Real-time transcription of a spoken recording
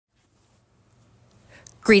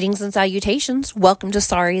Greetings and salutations. Welcome to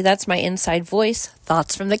Sorry, That's My Inside Voice,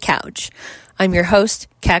 Thoughts from the Couch. I'm your host,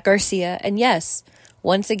 Kat Garcia, and yes,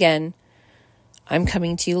 once again, I'm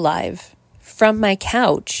coming to you live from my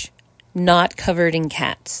couch, not covered in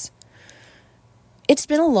cats. It's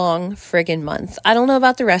been a long friggin' month. I don't know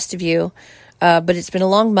about the rest of you, but it's been a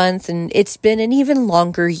long month, and it's been an even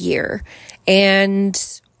longer year,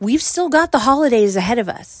 and we've still got the holidays ahead of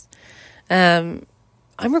us.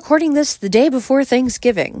 I'm recording this the day before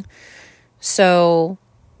Thanksgiving, so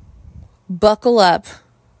buckle up.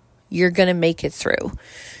 You're going to make it through.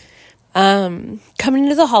 Coming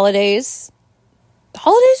into the holidays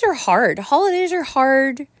are hard. Holidays are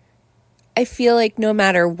hard, I feel like, no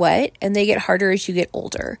matter what, and they get harder as you get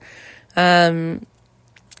older.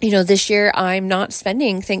 This year I'm not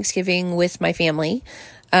spending Thanksgiving with my family.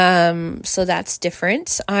 So that's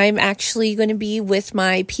different. I'm actually going to be with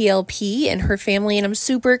my PLP and her family, and I'm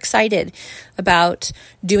super excited about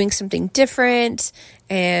doing something different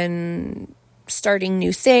and starting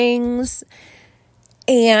new things.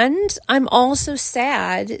 And I'm also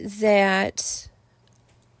sad that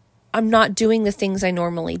I'm not doing the things I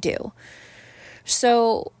normally do.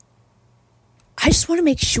 So I just want to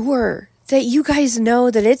make sure that you guys know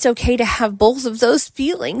that it's okay to have both of those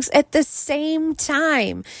feelings at the same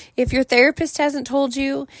time. If your therapist hasn't told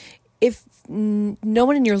you, if no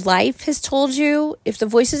one in your life has told you, if the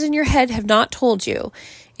voices in your head have not told you,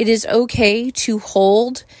 it is okay to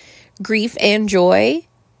hold grief and joy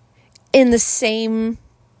in the same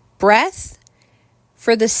breath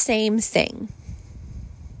for the same thing.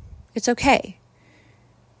 It's okay.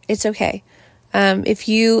 It's okay. If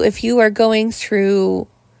you are going through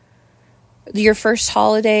your first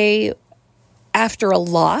holiday after a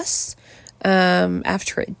loss,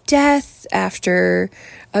 after a death, after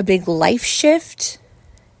a big life shift,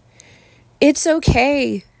 it's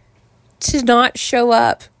okay to not show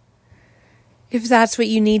up if that's what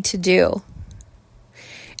you need to do.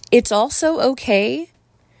 It's also okay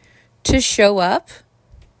to show up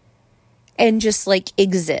and just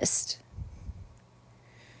exist.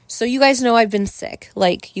 So you guys know I've been sick.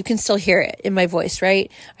 You can still hear it in my voice,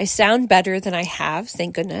 right? I sound better than I have,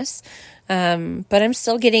 thank goodness. But I'm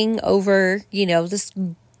still getting over, this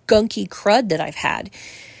gunky crud that I've had.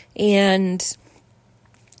 And,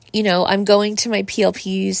 I'm going to my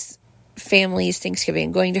PLP's family's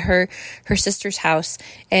Thanksgiving, going to her sister's house.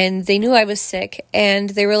 And they knew I was sick. And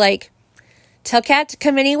they were like, tell Kat to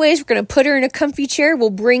come anyways. We're going to put her in a comfy chair. We'll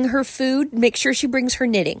bring her food. Make sure she brings her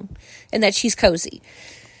knitting and that she's cozy.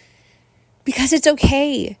 Because it's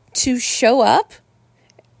okay to show up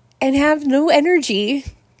and have no energy,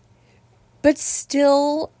 but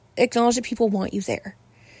still acknowledge that people want you there.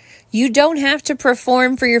 You don't have to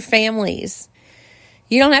perform for your families.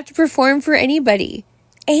 You don't have to perform for anybody.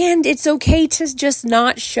 And it's okay to just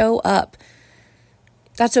not show up.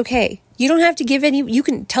 That's okay. You don't have to give you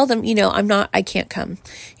can tell them, I can't come.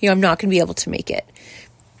 I'm not going to be able to make it.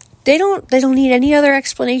 They don't need any other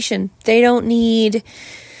explanation. They don't need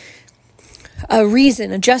a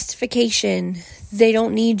reason, a justification. They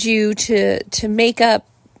don't need you to make up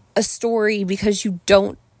a story because you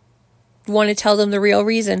don't want to tell them the real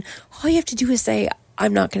reason. All you have to do is say,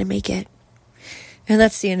 I'm not going to make it. And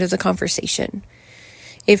that's the end of the conversation.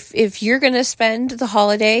 If you're going to spend the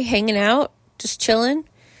holiday hanging out, just chilling,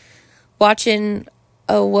 watching,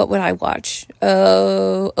 what would I watch?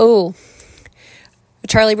 Charlie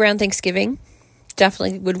Brown Thanksgiving.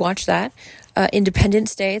 Definitely would watch that.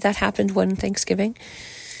 Independence Day, that happened one Thanksgiving.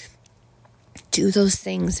 Do those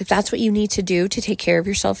things. If that's what you need to do to take care of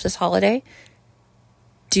yourself this holiday,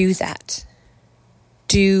 do that.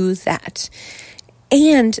 Do that.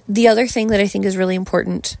 And the other thing that I think is really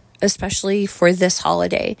important, especially for this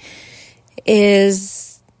holiday,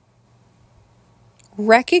 is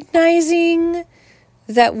recognizing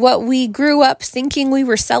that what we grew up thinking we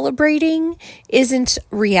were celebrating isn't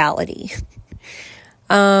reality.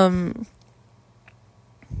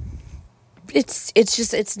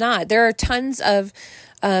 It's not. There are tons of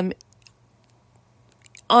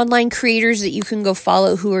online creators that you can go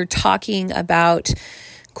follow who are talking about,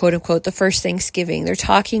 quote unquote, the first Thanksgiving. They're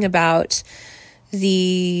talking about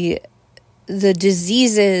the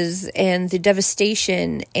diseases and the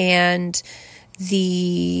devastation and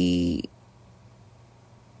the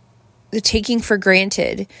taking for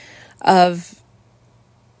granted of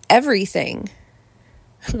everything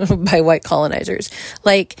by white colonizers.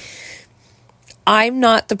 I'm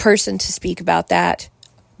not the person to speak about that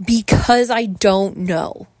because I don't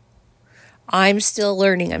know. I'm still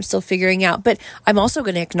learning. I'm still figuring out. But I'm also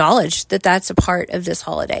going to acknowledge that that's a part of this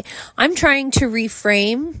holiday. I'm trying to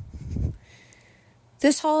reframe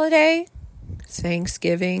this holiday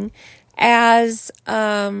Thanksgiving as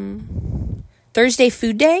Thursday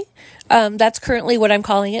Food Day. That's currently what I'm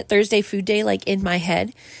calling it, Thursday Food Day, like in my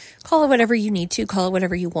head. Call it whatever you need to, call it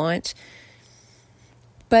whatever you want.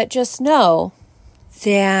 But just know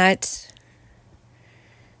that,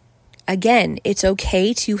 again, it's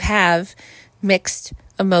okay to have mixed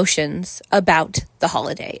emotions about the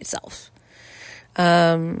holiday itself.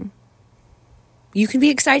 You can be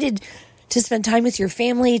excited to spend time with your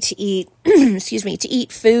family, to eat, to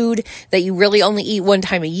eat food that you really only eat one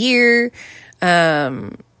time a year.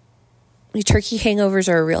 Turkey hangovers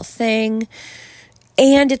are a real thing.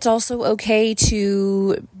 And it's also okay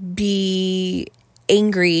to be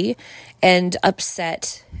angry and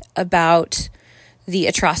upset about the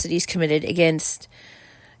atrocities committed against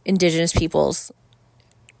Indigenous peoples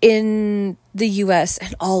in the U.S.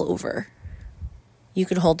 and all over. You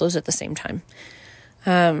can hold those at the same time.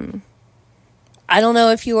 I don't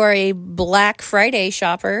know if you are a Black Friday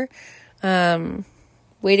shopper.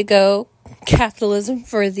 Way to go, capitalism,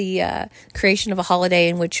 for the creation of a holiday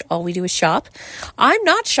in which all we do is shop. I'm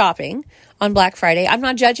not shopping on Black Friday. I'm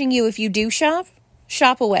not judging you if you do shop.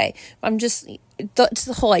 Shop away. It's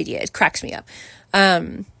the whole idea. It cracks me up.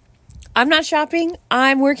 I'm not shopping.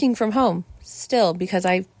 I'm working from home still because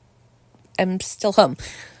I am still home.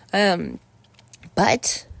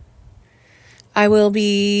 But I will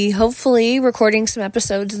be hopefully recording some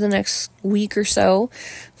episodes in the next week or so.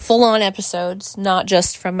 Full-on episodes, not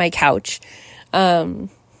just from my couch. But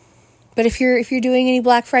if you're doing any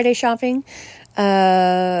Black Friday shopping,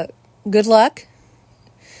 good luck.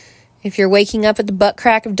 If you're waking up at the butt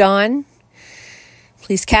crack of dawn,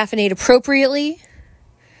 please caffeinate appropriately.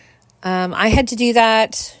 I had to do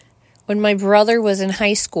that when my brother was in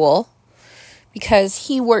high school because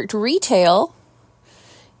he worked retail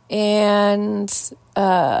and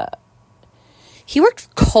he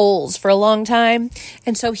worked Kohl's for a long time.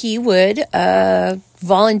 And so he would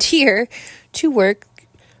volunteer to work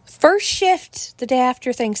first shift the day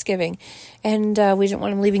after Thanksgiving. And we didn't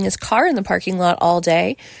want him leaving his car in the parking lot all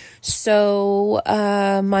day. So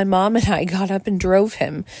my mom and I got up and drove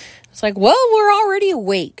him. It's like, well, we're already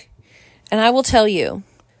awake. And I will tell you,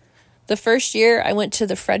 the first year I went to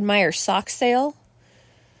the Fred Meyer sock sale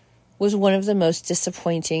was one of the most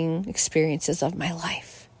disappointing experiences of my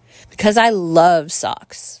life. Because I love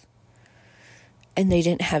socks. And they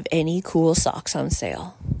didn't have any cool socks on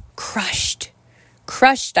sale. Crushed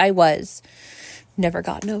I was. Never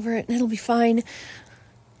gotten over it, and it'll be fine.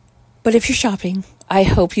 But if you're shopping, I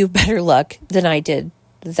hope you have better luck than I did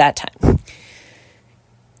that time.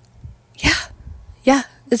 Yeah.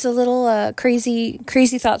 It's a little crazy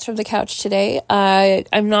thoughts from the couch today.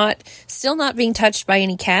 I'm still not being touched by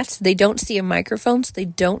any cats. They don't see a microphone, so they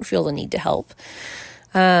don't feel the need to help.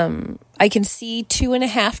 I can see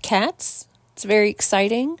 2.5 cats. It's very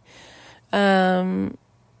exciting. They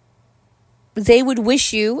would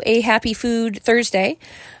wish you a happy Food Thursday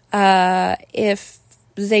if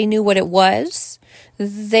they knew what it was.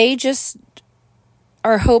 They just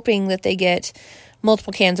are hoping that they get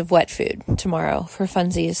multiple cans of wet food tomorrow for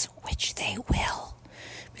funsies, which they will,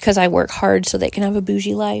 because I work hard so they can have a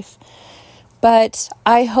bougie life. But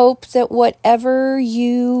I hope that whatever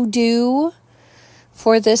you do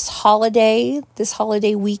for this holiday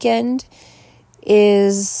weekend,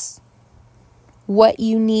 is what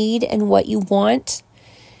you need and what you want.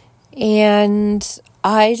 And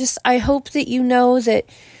I hope that you know that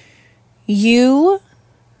you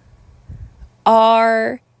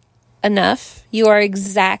are enough. You are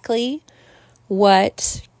exactly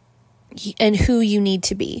what and who you need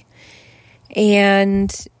to be.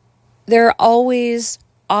 And there are always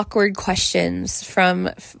awkward questions from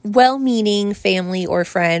well-meaning family or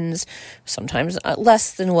friends, sometimes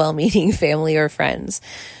less than well-meaning family or friends.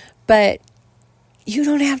 But you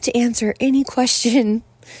don't have to answer any question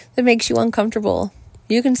that makes you uncomfortable.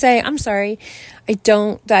 You can say, I'm sorry, I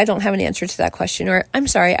don't have an answer to that question, or I'm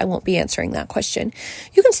sorry, I won't be answering that question.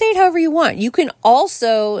 You can say it however you want. You can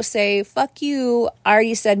also say, fuck you, I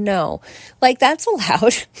already said no. Like, that's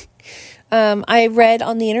allowed. I read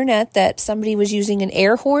on the internet that somebody was using an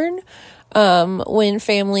air horn when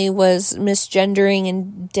family was misgendering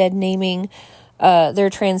and dead naming their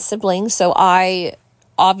trans siblings. So I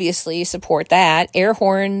obviously support that. Air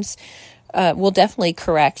horns will definitely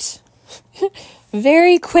correct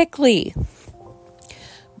very quickly.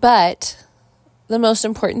 But the most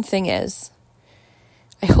important thing is,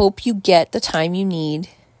 I hope you get the time you need.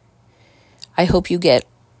 I hope you get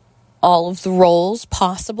all of the rolls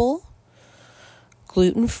possible,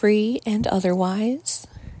 gluten-free and otherwise.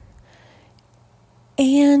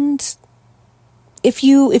 And if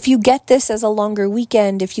you get this as a longer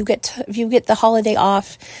weekend, if you get the holiday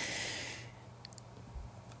off,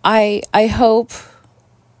 I hope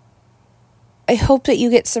that you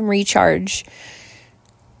get some recharge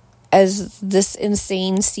as this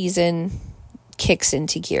insane season kicks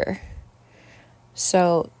into gear.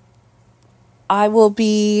 So I will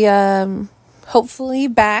be hopefully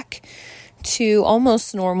back to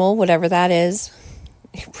almost normal, whatever that is,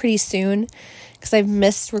 pretty soon, because I've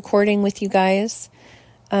missed recording with you guys.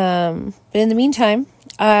 But in the meantime,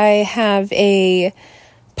 I have a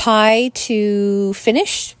pie to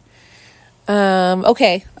finish.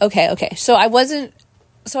 Okay. So I was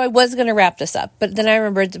going to wrap this up, but then I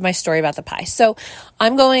remembered my story about the pie. So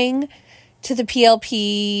I'm going to the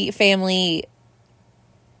PLP family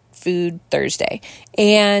food Thursday,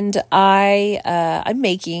 and I'm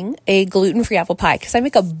making a gluten-free apple pie, because I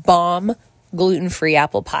make a bomb gluten-free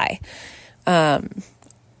apple pie.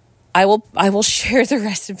 I will share the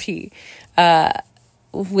recipe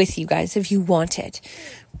with you guys if you want it.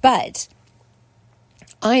 But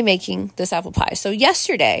I'm making this apple pie. So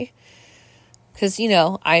yesterday, because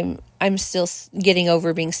I'm still getting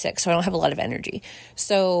over being sick, so I don't have a lot of energy.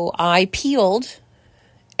 So I peeled,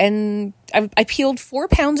 and I peeled 4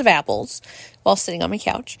 pounds of apples while sitting on my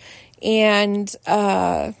couch, and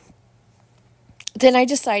then I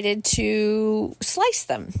decided to slice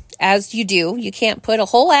them, as you do. You can't put a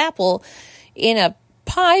whole apple in a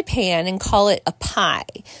pie pan and call it a pie.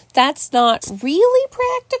 That's not really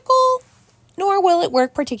practical, nor will it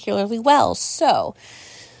work particularly well. So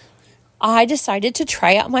I decided to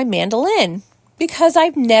try out my mandolin, because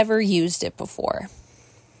I've never used it before.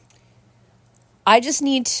 I just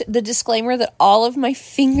need the disclaimer that all of my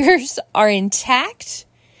fingers are intact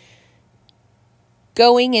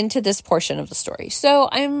going into this portion of the story. So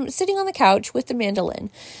I'm sitting on the couch with the mandolin.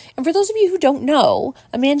 And for those of you who don't know,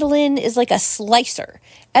 a mandolin is like a slicer.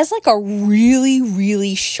 It's like a really,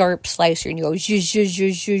 really sharp slicer. And you go zhuzh, zhuzh,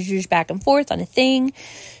 zhuzh, zhuzh, zhuzh, back and forth on a thing.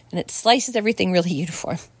 And it slices everything really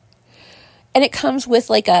uniform. And it comes with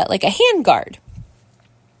like a hand guard.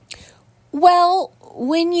 Well,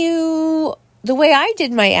 the way I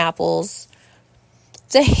did my apples,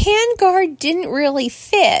 the hand guard didn't really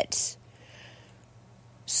fit.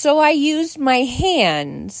 So I used my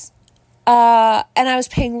hands, and I was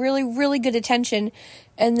paying really, really good attention.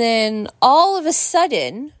 And then all of a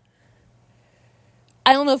sudden,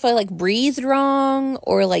 I don't know if I breathed wrong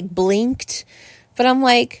or blinked, but I'm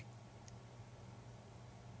like,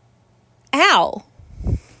 ow.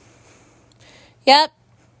 Yep,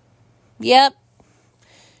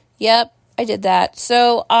 I did that.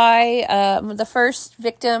 So the first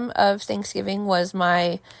victim of Thanksgiving was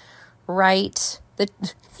my the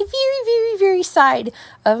very, very, very side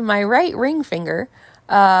of my right ring finger.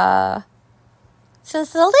 So it's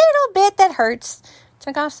a little bit that hurts.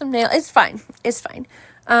 Took off some nails. It's fine.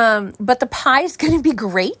 But the pie's going to be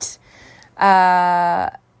great.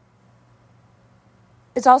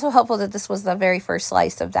 It's also helpful that this was the very first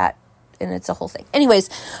slice of that, and it's a whole thing. Anyways,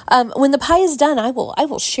 when the pie is done, I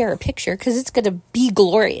will share a picture, because it's going to be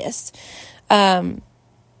glorious.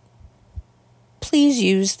 Please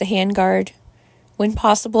use the hand guard when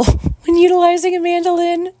possible when utilizing a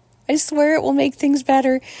mandolin. I swear it will make things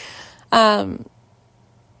better. But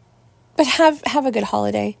have a good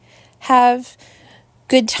holiday. Have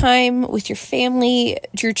good time with your family,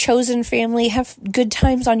 your chosen family. Have good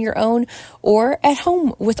times on your own or at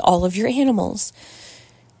home with all of your animals.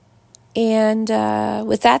 And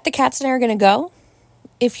with that, the cats and I are going to go.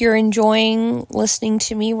 If you're enjoying listening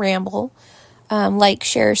to me ramble,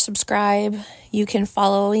 share, subscribe. You can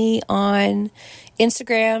follow me on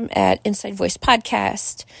Instagram at Inside Voice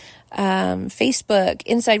Podcast, Facebook,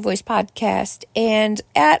 Inside Voice Podcast, and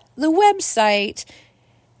at the website,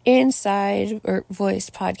 Inside Voice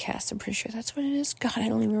Podcast. I'm pretty sure that's what it is. God, I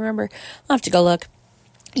don't even remember. I'll have to go look.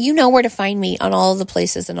 You know where to find me on all of the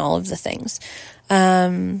places and all of the things.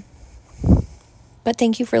 But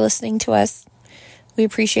thank you for listening to us. We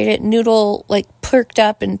appreciate it. Noodle perked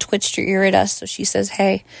up and twitched her ear at us, so she says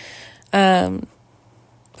hey.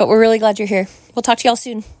 But we're really glad you're here. We'll talk to y'all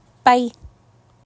soon. Bye.